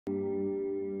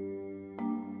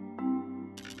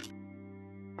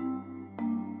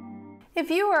If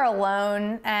you were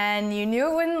alone and you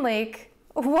knew it wouldn't leak,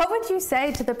 what would you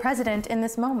say to the president in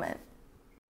this moment?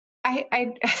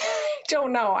 I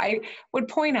don't know. I would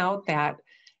point out that,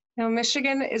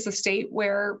 Michigan is a state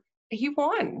where he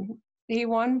won. He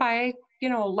won by,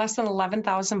 less than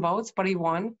 11,000 votes, but he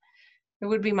won. It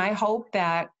would be my hope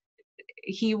that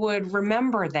he would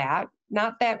remember that,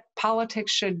 not that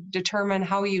politics should determine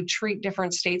how you treat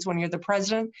different states when you're the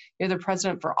president. You're the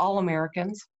president for all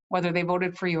Americans, whether they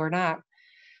voted for you or not.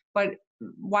 But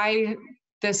why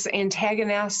this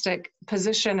antagonistic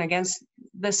position against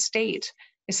the state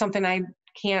is something I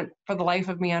can't for the life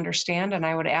of me understand. And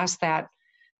I would ask that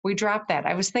we drop that.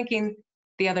 I was thinking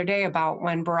the other day about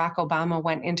when Barack Obama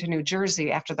went into New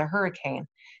Jersey after the hurricane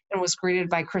and was greeted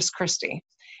by Chris Christie.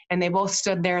 And they both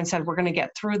stood there and said, we're going to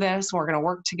get through this. We're going to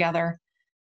work together.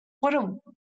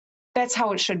 That's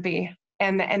how it should be.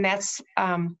 And that's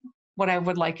what I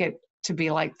would like it to be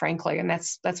like, frankly. And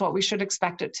that's what we should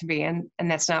expect it to be. And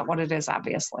that's not what it is,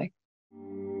 obviously.